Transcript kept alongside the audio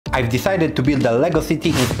I've decided to build a Lego city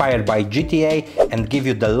inspired by GTA and give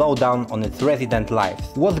you the lowdown on its resident lives.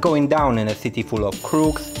 What's going down in a city full of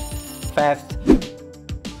crooks, thefts,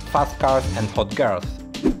 fast cars and hot girls.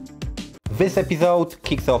 This episode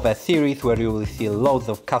kicks off a series where you will see loads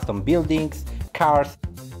of custom buildings, cars,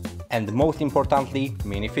 and most importantly,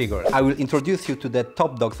 minifigures. I will introduce you to the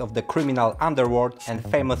top dogs of the criminal underworld and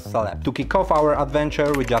famous celebs. To kick off our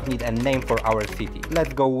adventure, we just need a name for our city.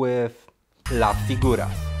 Let's go with Las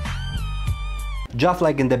Figuras. Just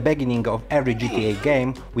like in the beginning of every GTA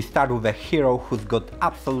game, we start with a hero who's got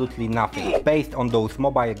absolutely nothing. Based on those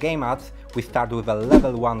mobile game ads, we start with a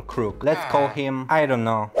level 1 crook. Let's call him, I don't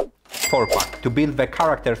know, 4-pack. To build the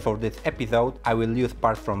characters for this episode, I will use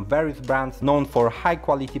parts from various brands known for high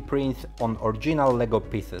quality prints on original Lego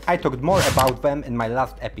pieces. I talked more about them in my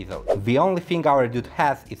last episode. The only thing our dude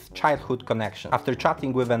has is childhood connection. After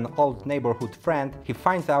chatting with an old neighborhood friend, he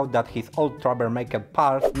finds out that his old troublemaker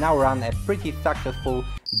pals now run a pretty successful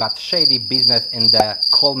but shady business in the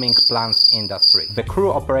calming plants industry. The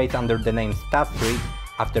crew operates under the name Stat Street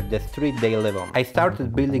after the street they live on. I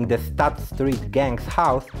started building the Stat Street gang's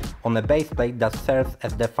house on a base plate that serves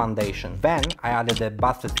as the foundation. Then I added a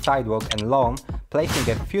busted sidewalk and lawn,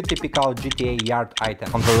 placing a few typical GTA yard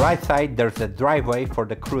items. On the right side there's a driveway for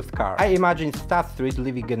the crew's car. I imagine Stat Street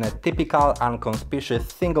living in a typical unconspicuous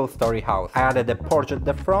single-story house. I added a porch at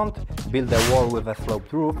the front, built a wall with a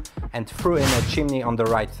sloped roof, and threw in a chimney on the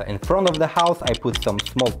right side. In front of the house I put some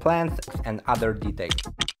small plants and other details.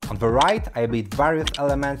 On the right, I built various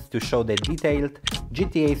elements to show the detailed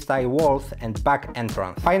GTA-style walls and back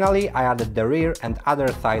entrance. Finally, I added the rear and other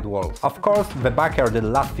side walls. Of course, the backyard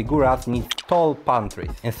in Las Figuras needs tall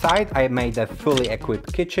pantries. Inside, I made a fully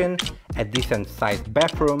equipped kitchen, a decent-sized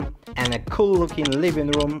bathroom, and a cool-looking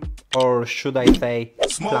living room, or should I say,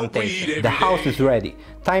 plantation. The house is ready.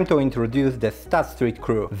 Time to introduce the Stat Street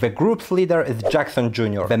crew. The group's leader is Jackson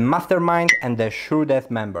Jr., the mastermind and the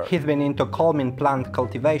shrewdest member. He's been into calming plant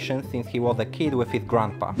cultivation since he was a kid with his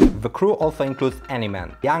grandpa. The crew also includes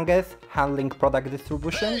Anyman, youngest, handling product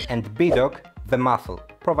distribution, and B-Dog, the muscle,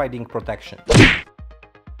 providing protection.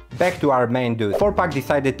 Back to our main dude. 4-pack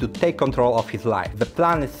decided to take control of his life. The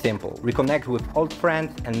plan is simple: reconnect with old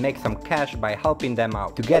friends and make some cash by helping them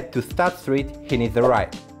out. To get to Stat Street, he needs a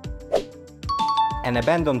ride. An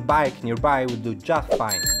abandoned bike nearby will do just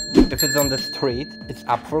fine. If it's on the street, it's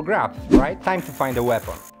up for grabs, right? Time to find a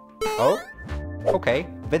weapon. Oh? Okay,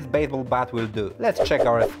 this baseball bat will do. Let's check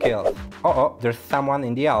our skills. Uh-oh, there's someone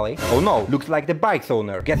in the alley. Oh no, looks like the bike's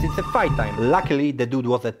owner. Guess it's a fight time. Luckily, the dude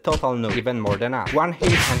was a total noob, even more than us. One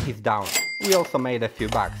hit and he's down. We also made a few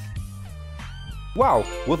bucks. Wow,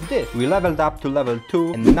 what's this? We leveled up to level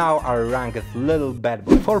 2 and now our rank is little bad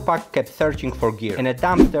boy. 4-pack kept searching for gear. In a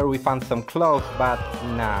dumpster we found some clothes, but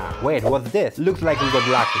nah. Wait, what's this? Looks like we got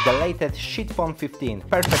lucky. The latest shitphone 15.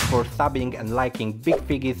 Perfect for subbing and liking Big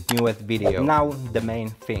Figgy's newest video. Now the main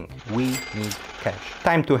thing. We need cash.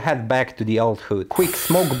 Time to head back to the old hood. Quick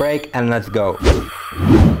smoke break and let's go.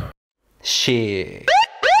 Shit.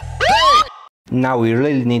 Now we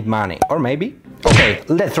really need money. Or maybe? Okay,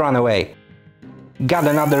 let's run away. Got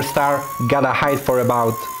another star, gotta hide for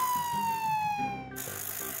about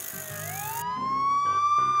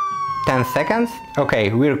 10 seconds?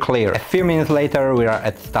 Okay, we're clear. A few minutes later we are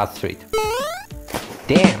at Stat Street.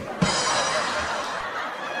 Damn!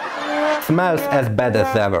 Smells as bad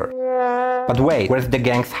as ever. But wait, where's the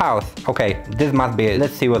gang's house? Okay, this must be it.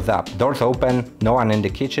 Let's see what's up. Doors open, no one in the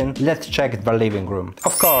kitchen. Let's check the living room.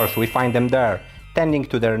 Of course, we find them there, tending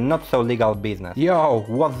to their not-so-legal business. Yo,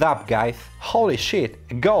 what's up, guys? Holy shit,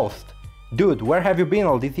 a ghost! Dude, where have you been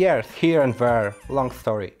all these years? Here and there, long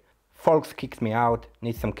story. Folks kicked me out,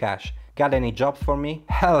 need some cash. Got any jobs for me?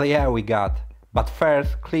 Hell yeah, we got. But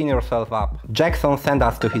first, clean yourself up. Jackson sent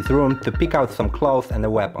us to his room to pick out some clothes and a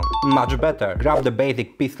weapon. Much better. Grab the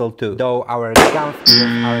basic pistol too, though our gun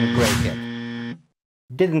skills aren't great yet.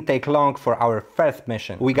 Didn't take long for our first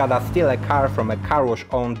mission. We gotta steal a car from a car wash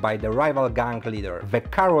owned by the rival gang leader. The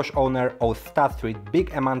car wash owner owes Stat Street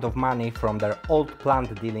big amount of money from their old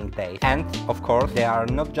plant dealing days. And, of course, they are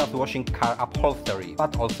not just washing car upholstery,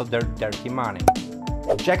 but also their dirty money.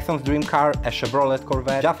 Jackson's dream car, a Chevrolet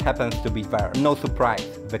Corvette, just happens to be there. No surprise,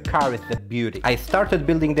 the car is a beauty. I started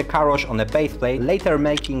building the car wash on a base plate, later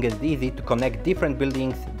making it easy to connect different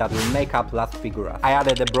buildings that will make up Las Figuras. I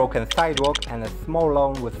added a broken sidewalk and a small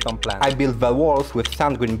lawn with some plants. I built the walls with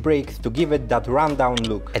sandgreen bricks to give it that rundown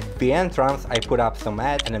look. At the entrance I put up some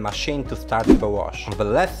ads and a machine to start the wash. On the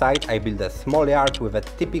left side I built a small yard with a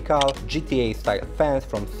typical GTA style fence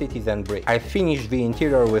from Citizen Brick. I finished the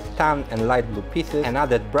interior with tan and light blue pieces and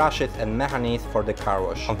added brushes and mechanisms for the car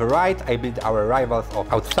wash. On the right I built our rivals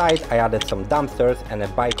of Outside I added some dumpsters and a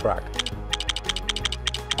bike rack.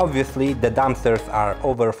 Obviously the dumpsters are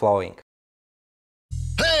overflowing.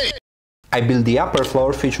 Hey! I built the upper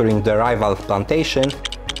floor featuring the rival plantation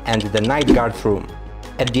and the night guard's room.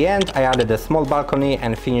 At the end I added a small balcony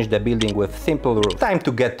and finished the building with simple roof. Time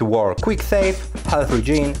to get to work. Quick save, health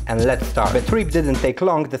regen, and let's start. The trip didn't take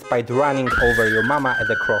long despite running over your mama at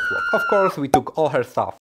the crosswalk. Of course we took all her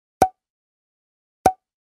stuff.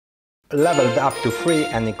 Leveled up to 3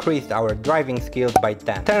 and increased our driving skills by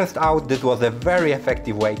 10. Turns out this was a very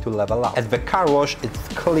effective way to level up. At the car wash, it's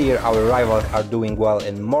clear our rivals are doing well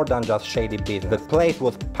in more than just shady business. The place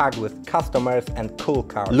was packed with customers and cool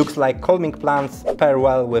cars. Looks like calming plants pair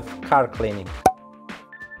well with car cleaning.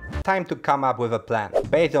 Time to come up with a plan.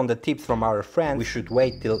 Based on the tips from our friends, we should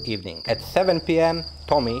wait till evening. At 7 PM,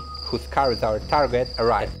 Tommy, whose car is our target,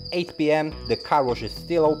 arrives. At 8 PM, the car wash is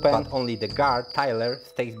still open, but only the guard, Tyler,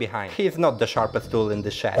 stays behind. He is not the sharpest tool in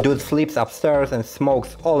the shed. Dude sleeps upstairs and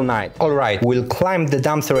smokes all night. Alright, we'll climb the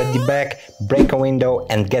dumpster at the back, break a window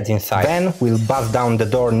and get inside. Then we'll bust down the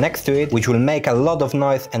door next to it, which will make a lot of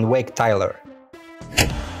noise and wake Tyler.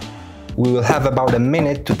 We will have about a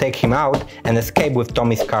minute to take him out and escape with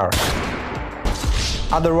Tommy's car.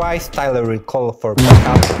 Otherwise, Tyler will call for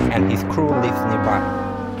backup and his crew lives nearby.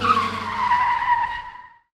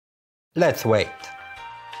 Let's wait.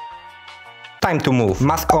 Time to move.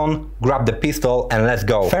 Mask on, grab the pistol and let's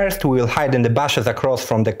go. First we will hide in the bushes across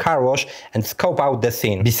from the car wash and scope out the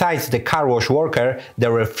scene. Besides the car wash worker,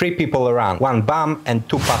 there were 3 people around, 1 bum and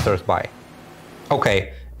 2 passers-by.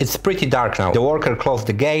 Okay. It's pretty dark now. The worker closed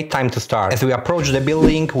the gate, time to start. As we approach the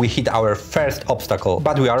building, we hit our first obstacle,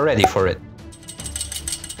 but we are ready for it.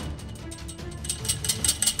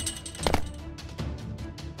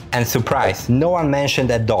 And surprise, no one mentioned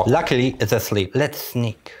a dog. Luckily, it's asleep. Let's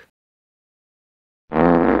sneak.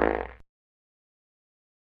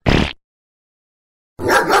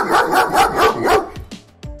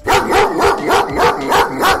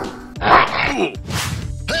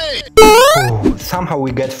 Somehow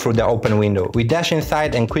we get through the open window. We dash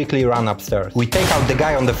inside and quickly run upstairs. We take out the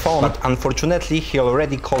guy on the phone, but unfortunately he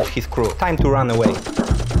already called his crew. Time to run away.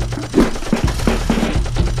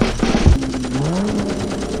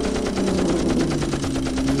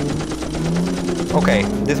 Okay,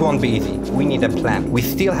 this won't be easy. We need a plan. We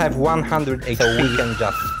still have 100 HP, so we can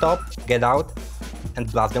just stop, get out,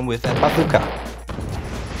 and blast them with a bazooka.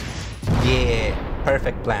 Yeah!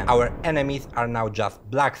 Perfect plan. Our enemies are now just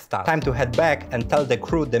black stars. Time to head back and tell the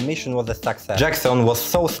crew the mission was a success. Jackson was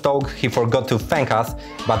so stoked he forgot to thank us,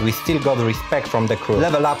 but we still got respect from the crew.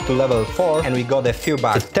 Level up to level 4 and we got a few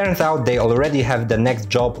bucks. It turns out they already have the next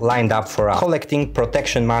job lined up for us, collecting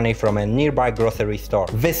protection money from a nearby grocery store.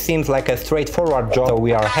 This seems like a straightforward job, so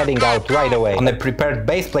we are heading out right away. On a prepared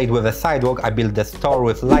base plate with a sidewalk, I built the store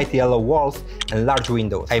with light yellow walls and large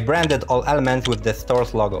windows. I branded all elements with the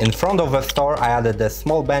store's logo. In front of the store I added a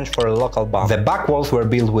small bench for a local bar. The back walls were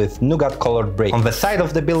built with nougat colored bricks. On the side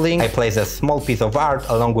of the building I placed a small piece of art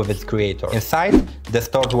along with its creator. Inside, the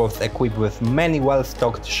store was equipped with many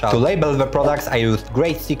well-stocked shelves. To label the products I used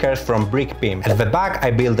great stickers from Brick Pimp. At the back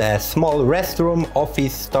I built a small restroom,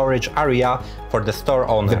 office, storage area for the store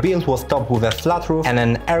owner. The build was topped with a flat roof and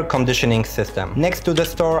an air conditioning system. Next to the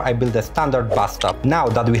store I built a standard bus stop. Now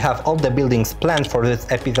that we have all the buildings planned for this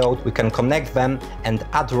episode, we can connect them and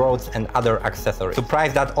add roads and other accessories.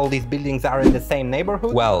 Surprised that all these buildings are in the same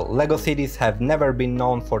neighborhood? Well, LEGO cities have never been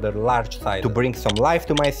known for their large size. To bring some life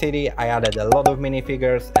to my city, I added a lot of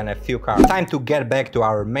minifigures and a few cars. Time to get back to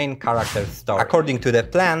our main character's story. According to the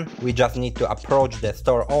plan, we just need to approach the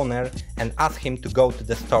store owner and ask him to go to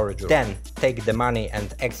the storage room. Then take the money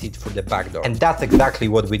and exit through the back door. And that's exactly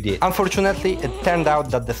what we did. Unfortunately, it turned out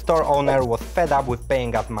that the store owner was fed up with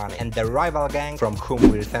paying us money, and the rival gang from whom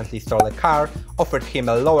we recently stole a car offered him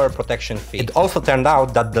a lower protection fee. It also turned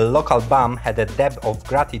out that the local bum had a debt of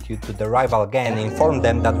gratitude to the rival gang and informed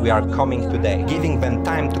them that we are coming today, giving them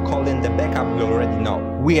time to call in the backup we already know.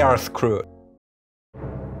 We are screwed.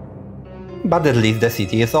 But at least the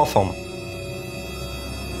city is awesome.